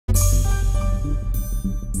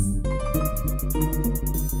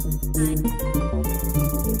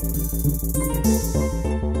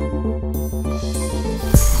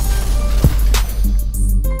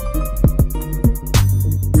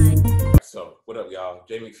What up, y'all?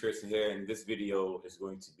 Jae McPherson here, and this video is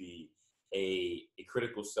going to be a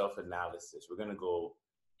critical self-analysis. We're gonna go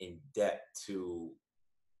in depth to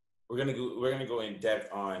we're gonna go in depth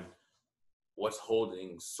on what's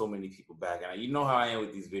holding so many people back. And you know how I am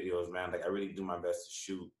with these videos, man. Like I really do my best to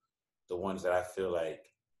shoot the ones that I feel like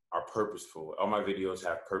are purposeful. All my videos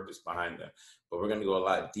have purpose behind them, but we're gonna go a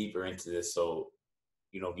lot deeper into this. So,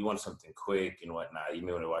 you know, if you want something quick and whatnot, you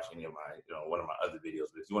may want to watch any of my, one of my other videos.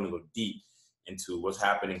 But if you want to go deep into what's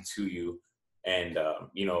happening to you, and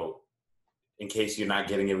in case you're not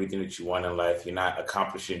getting everything that you want in life, you're not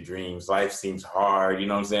accomplishing dreams, life seems hard, you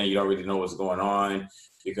know what I'm saying? You don't really know what's going on,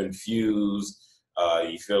 you're confused,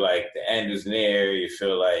 you feel like the end is near, you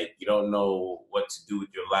feel like you don't know what to do with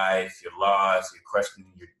your life, you're lost, you're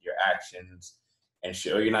questioning your actions, and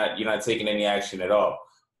shit, or you're not taking any action at all.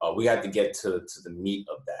 We have to get to the meat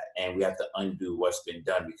of that, and we have to undo what's been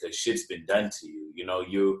done, because shit's been done to you. You know,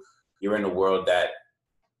 you're in a world that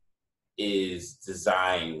is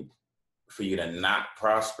designed for you to not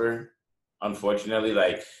prosper, unfortunately.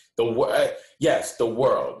 Like the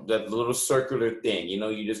world, that little circular thing, you know,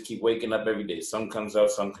 you just keep waking up every day. Some comes up,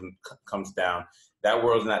 some comes down. That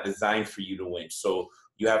world's not designed for you to win. So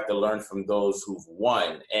you have to learn from those who've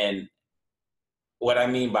won. And what I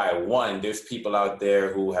mean by won, there's people out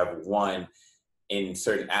there who have won in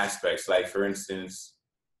certain aspects. Like, for instance,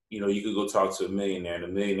 you know, you could go talk to a millionaire, and a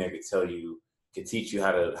millionaire could teach you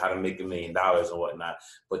how to make $1 million and whatnot,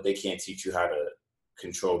 but they can't teach you how to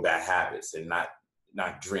control bad habits and not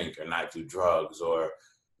drink or not do drugs, or,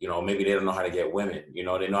 you know, maybe they don't know how to get women. You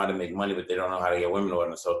know, they know how to make money, but they don't know how to get women or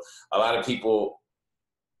whatnot. So a lot of people,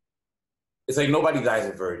 it's like nobody dies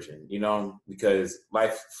a virgin, you know, because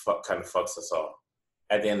life kind of fucks us all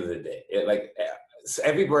at the end of the day.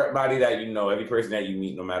 Everybody that you know, every person that you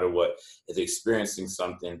meet, no matter what, is experiencing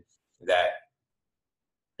something that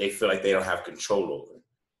they feel like they don't have control over.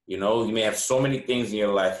 You know, you may have so many things in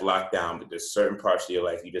your life locked down, but there's certain parts of your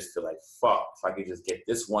life you just feel like, fuck, if I could just get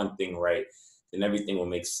this one thing right, then everything will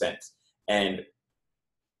make sense. And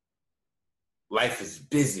life is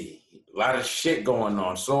busy, a lot of shit going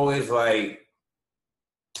on. So it's like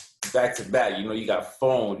back to back, you know, you got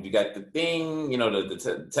phone, you got the thing, you know,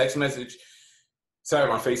 the text message. Sorry,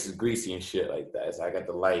 my face is greasy and shit like that. So I got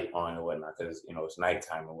the light on and whatnot, because, you know, it's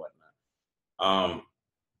nighttime and whatnot.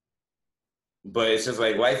 But it's just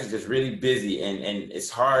like life is just really busy, and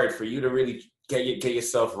it's hard for you to really get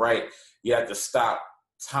yourself right. You have to stop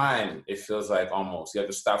time, it feels like, almost. You have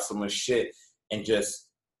to stop so much shit, and just,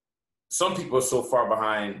 some people are so far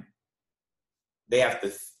behind, they have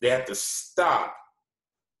to stop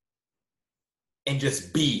and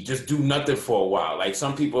just do nothing for a while. Like,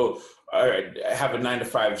 some people have a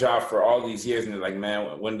 9-to-5 job for all these years, and they're like,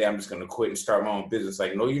 man, one day I'm just gonna quit and start my own business.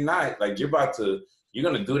 Like, no, you're not. Like, you're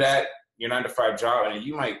gonna do that, your 9-to-5 job, and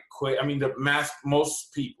you might quit. I mean,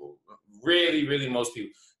 most people, really most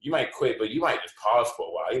people, you might quit, but you might just pause for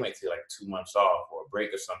a while. You might take like 2 months off or a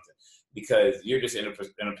break or something, because you're just in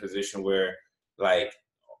a position where, like,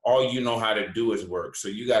 all you know how to do is work. So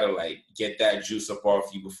you gotta, like, get that juice up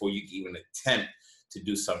off you before you can even attempt to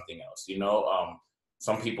do something else, you know?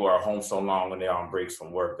 Some people are home so long when they're on breaks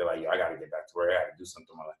from work, they're like, yo, I gotta get back to work, I gotta do something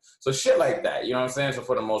in my life. So shit like that, you know what I'm saying? So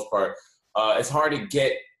for the most part, it's hard to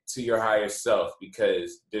get to your higher self,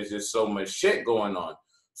 because there's just so much shit going on.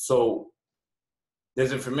 So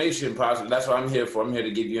there's information possibly, that's what I'm here for. I'm here to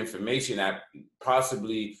give you information that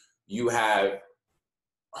possibly you have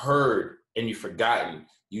heard and you've forgotten.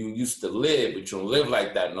 You used to live, but you don't live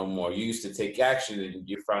like that no more. You used to take action, and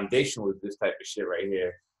your foundation was this type of shit right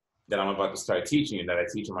here that I'm about to start teaching you, that I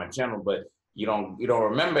teach on my channel. But you don't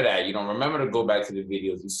remember that. You don't remember to go back to the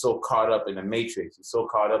videos. You're so caught up in the matrix. You're so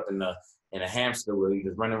caught up in a hamster wheel. You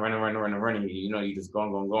just running. You know, you just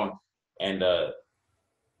going. And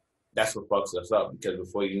that's what fucks us up, because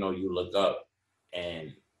before you know, you look up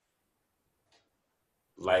and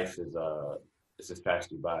life is it's just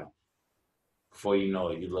passed you by. Before you know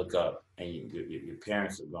it, you look up and your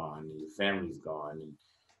parents are gone, and your family's gone, and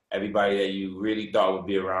everybody that you really thought would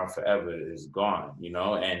be around forever is gone, you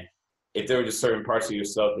know? And if there were just certain parts of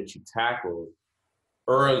yourself that you tackled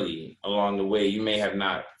early along the way, you may have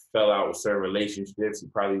not fell out with certain relationships, you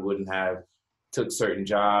probably wouldn't have took certain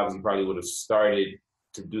jobs, you probably would have started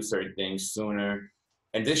to do certain things sooner.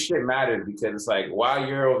 And this shit matters, because it's like, while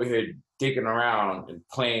you're over here dicking around and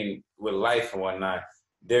playing with life and whatnot,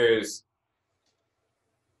 there's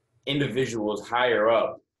individuals higher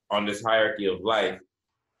up on this hierarchy of life,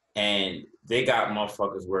 and they got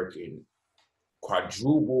motherfuckers working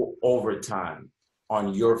quadruple overtime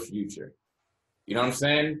on your future. You know what I'm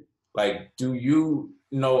saying? Like, do you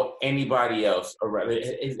know anybody else around?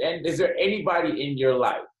 Is there anybody in your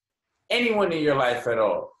life, anyone in your life at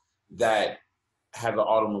all, that has an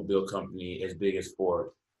automobile company as big as Ford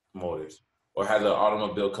Motors, or has an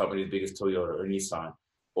automobile company as big as Toyota or Nissan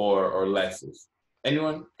or Lexus?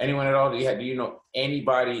 Anyone? Anyone at all? Do you know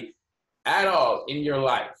anybody at all in your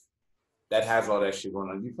life that has all that shit going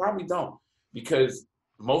on? You probably don't, because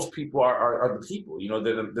most people are the people. You know,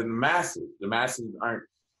 they're the masses. The masses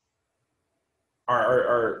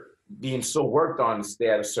are being so worked on to stay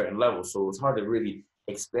at a certain level. So it's hard to really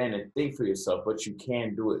expand and think for yourself, but you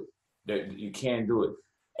can do it. You can do it.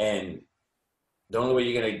 And the only way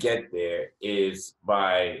you're going to get there is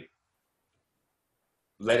by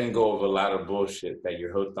letting go of a lot of bullshit that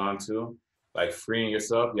you're hooked onto, like freeing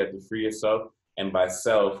yourself. You have to free yourself. And by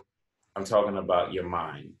self, I'm talking about your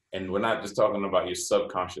mind. And we're not just talking about your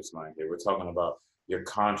subconscious mind here. We're talking about your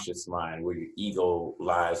conscious mind, where your ego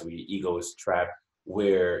lies, where your ego is trapped,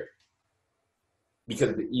 where,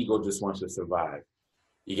 because the ego just wants to survive.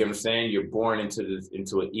 You get what I'm saying? You're born into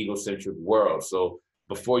an egocentric world. So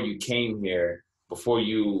before you came here, before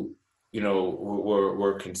you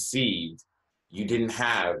were conceived, you didn't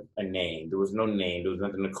have a name. There was no name. There was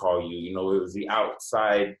nothing to call you. You know, it was the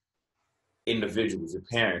outside individuals, your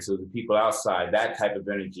parents, so the people outside. That type of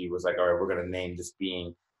energy was like, all right, we're gonna name this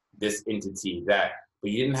being, this entity, that.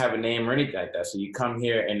 But you didn't have a name or anything like that. So you come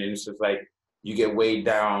here, and then it's just like you get weighed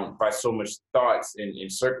down by so much thoughts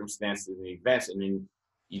and circumstances and events, and then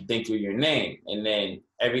you think you're your name, and then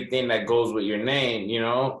everything that goes with your name, you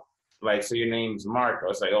know, like, so your name's Mark, or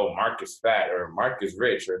it's like, oh, Mark is fat, or Mark is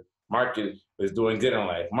rich, or Mark is doing good in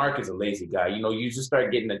life. Mark is a lazy guy. You know, you just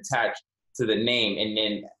start getting attached to the name, and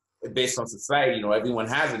then based on society, you know, everyone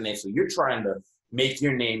has a name, so you're trying to make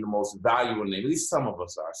your name the most valuable name. At least some of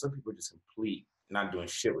us are. Some people are just complete, not doing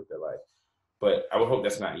shit with their life. But I would hope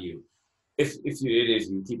that's not you. If it is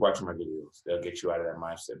you, keep watching my videos. They'll get you out of that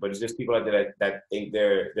mindset. But it's just people out there that think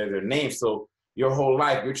they're their name. So your whole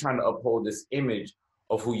life, you're trying to uphold this image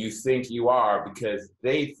of who you think you are, because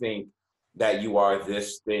they think that you are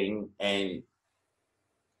this thing, and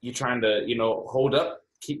you're trying to, you know, hold up,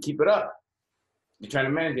 keep it up. You're trying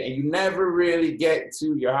to manage it, and you never really get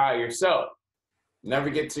to your higher self. Never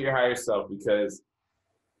get to your higher self, because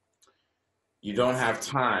you don't have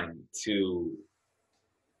time to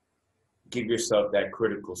give yourself that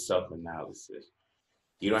critical self-analysis.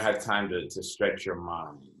 You don't have time to stretch your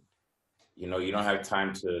mind. You know, you don't have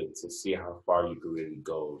time to see how far you can really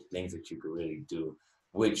go, things that you can really do,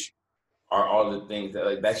 which are all the things that,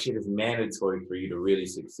 like, that shit is mandatory for you to really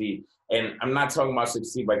succeed. And I'm not talking about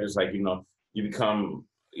succeed by just like, you know, you become,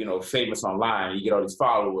 you know, famous online, you get all these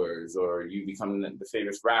followers, or you become the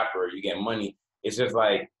famous rapper, you get money. It's just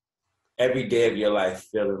like every day of your life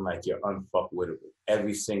feeling like you're unfuckwittable.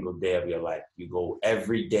 Every single day of your life. You go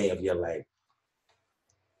every day of your life,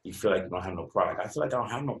 you feel like you don't have no problem. I feel like I don't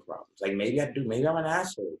have no problems. Like, maybe I do. Maybe I'm an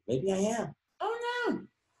asshole. Maybe I am. I don't know.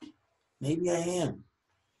 Maybe I am.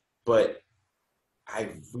 But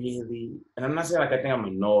I really, and I'm not saying like I think I'm a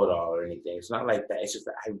know-it-all or anything. It's not like that. It's just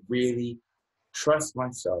that I really trust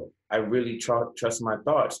myself. I really trust my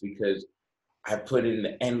thoughts, because I put in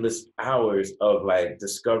the endless hours of like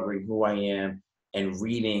discovering who I am and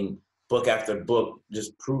reading book after book,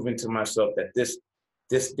 just proving to myself that this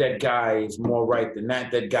dead guy is more right than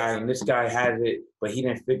that dead guy, and this guy has it, but he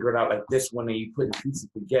didn't figure it out like this one, and you put the pieces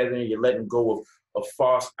together, and you're letting go of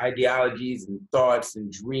false ideologies and thoughts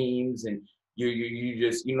and dreams, and you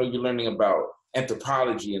just, you know, you're learning about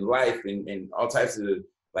anthropology and life and all types of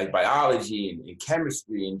like biology and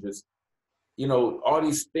chemistry, and just, you know, all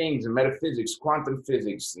these things, and metaphysics, quantum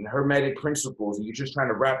physics, and hermetic principles, and you're just trying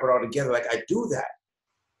to wrap it all together. Like, I do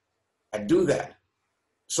that.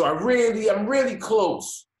 So I'm really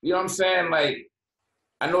close. You know what I'm saying? Like,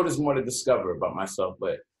 I know there's more to discover about myself,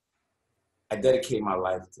 but I dedicate my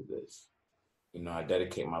life to this. You know, I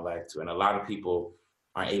dedicate my life to it. And a lot of people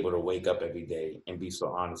aren't able to wake up every day and be so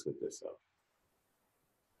honest with themselves.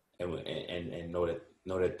 And know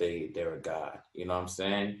that they're a God. You know what I'm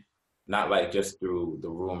saying? Not like just through the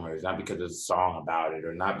rumors, not because there's a song about it,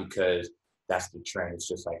 or not because that's the trend. It's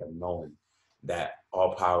just like a knowing that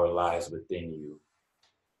all power lies within you.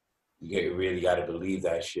 You really got to believe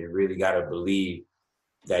that shit. Really got to believe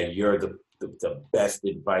that you're the best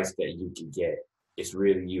advice that you can get. It's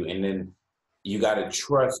really you. And then you got to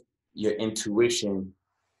trust your intuition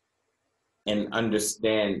and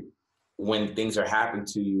understand when things are happening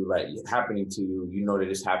to you, you know that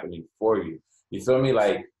it's happening for you. You feel me?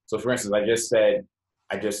 Like, so for instance, I just said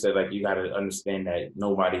like, you got to understand that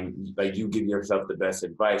nobody, like, you give yourself the best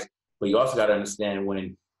advice, but you also got to understand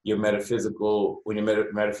when your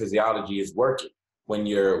metaphysiology is working, when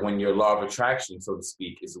your law of attraction, so to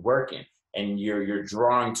speak, is working, and you're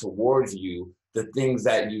drawing towards you the things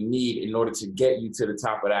that you need in order to get you to the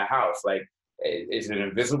top of that house. Like, it's an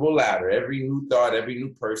invisible ladder. Every new thought, every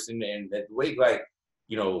new person, and the way, like,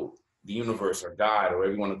 you know, the universe or God or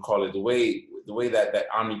whatever you want to call it, the way that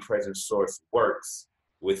omnipresent source works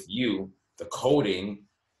with you, the coding,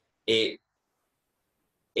 it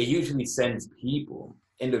usually sends people,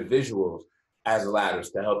 individuals, as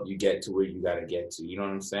ladders to help you get to where you got to get to. You know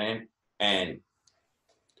what I'm saying? And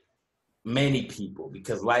many people,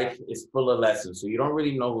 because life is full of lessons, so you don't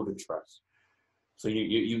really know who to trust. So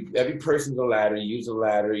you every person's a ladder. You use a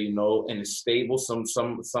ladder, you know, and it's stable. Some of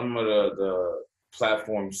the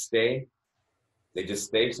platforms stay. They just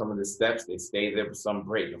stay. Some of the steps, they stay there, but some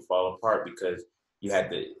break and fall apart because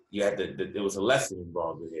there was a lesson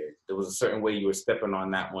involved in there. There was a certain way you were stepping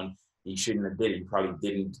on that one. You shouldn't have did it. You probably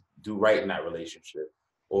didn't do right in that relationship,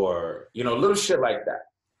 or, you know, little shit like that.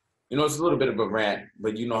 You know, it's a little bit of a rant,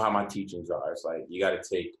 but you know how my teachings are. It's like, you got to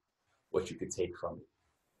take what you could take from it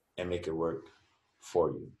and make it work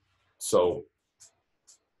for you. So,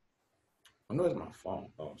 I know it's my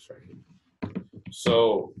phone. Oh, it's right here.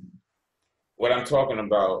 So, what I'm talking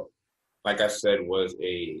about, like I said,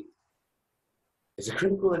 it's a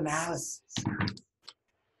critical analysis.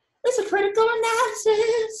 It's a critical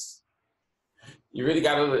analysis. You really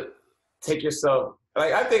gotta take yourself,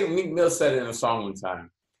 like, I think Meek Mill said it in a song one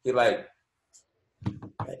time. He like,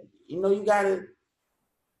 you know, you gotta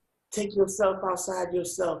take yourself outside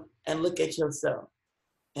yourself and look at yourself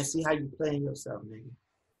and see how you playing yourself,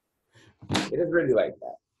 nigga. It is really like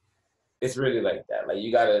that. It's really like that. Like,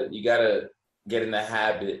 you gotta get in the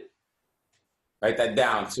habit. Write that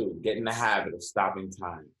down too. Get in the habit of stopping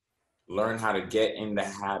time. Learn how to get in the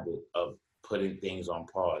habit of putting things on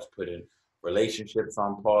pause, putting relationships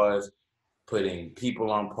on pause, putting people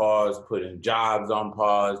on pause, putting jobs on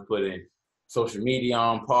pause, putting social media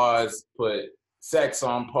on pause, put sex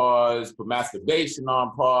on pause, put masturbation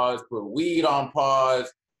on pause, put weed on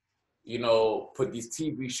pause, you know, put these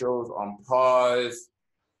TV shows on pause,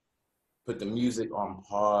 put the music on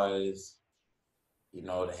pause, you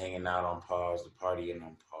know, the hanging out on pause, the partying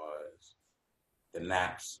on pause, the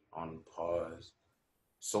naps on pause.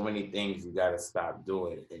 So many things you gotta stop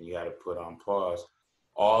doing and you gotta put on pause,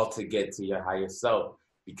 all to get to your higher self.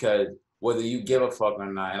 Because whether you give a fuck or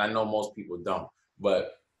not, and I know most people don't,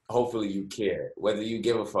 but hopefully you care. Whether you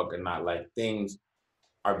give a fuck or not, like, things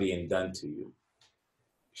are being done to you.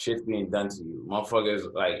 Shit's being done to you.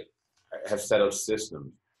 Motherfuckers, like, have set up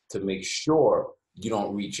systems to make sure you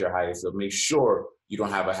don't reach your highest self, make sure you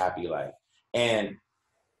don't have a happy life. And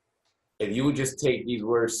if you would just take these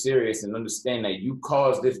words serious and understand that you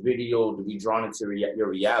caused this video to be drawn into your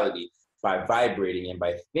reality by vibrating and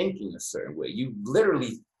by thinking a certain way. You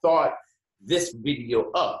literally thought this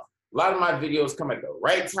video up. A lot of my videos come at the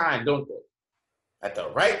right time, don't they? At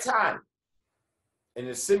the right time. And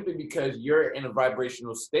it's simply because you're in a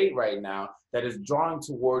vibrational state right now that is drawing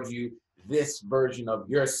towards you this version of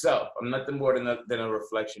yourself. I'm nothing more than a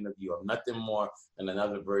reflection of you. I'm nothing more than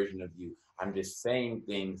another version of you. I'm just saying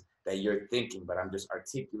things that you're thinking, but I'm just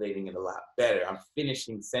articulating it a lot better. I'm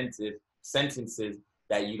finishing sentences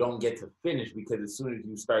that you don't get to finish, because as soon as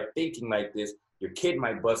you start thinking like this, your kid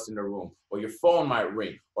might bust in the room, or your phone might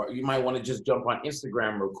ring, or you might want to just jump on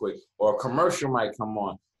Instagram real quick, or a commercial might come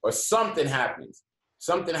on, or something happens.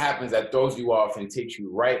 Something happens that throws you off and takes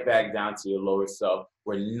you right back down to your lower self,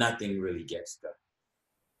 where nothing really gets done.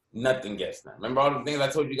 Nothing gets done. Remember all the things I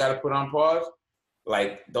told you got to put on pause?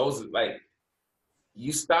 Like, those, like,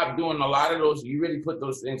 you stop doing a lot of those, you really put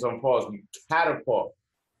those things on pause. You catapult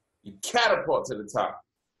to the top.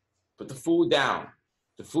 Put the food down.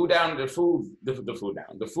 The food that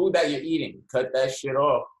you're eating, cut that shit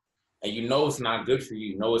off. And you know it's not good for you.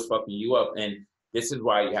 You know it's fucking you up. And this is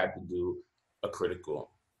why you have to do a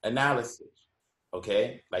critical analysis,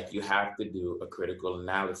 okay? Like, you have to do a critical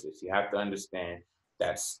analysis. You have to understand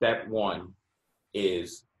that step one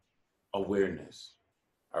is awareness,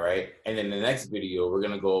 all right? And in the next video, we're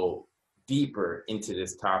gonna go deeper into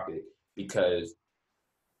this topic, because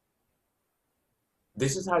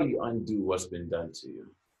this is how you undo what's been done to you.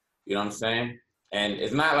 You know what I'm saying? And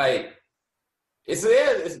it's not like,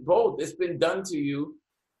 it's both. It's been done to you,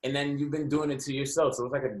 and then you've been doing it to yourself. So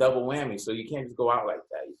it's like a double whammy. So you can't just go out like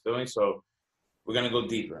that. You feel me? So we're going to go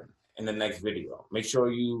deeper in the next video. Make sure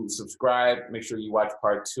you subscribe. Make sure you watch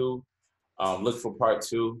part 2. Look for part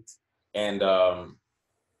 2. And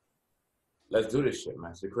let's do this shit, man.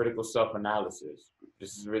 It's a critical self-analysis.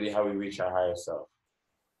 This is really how we reach our higher self.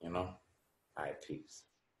 You know? All right, peace.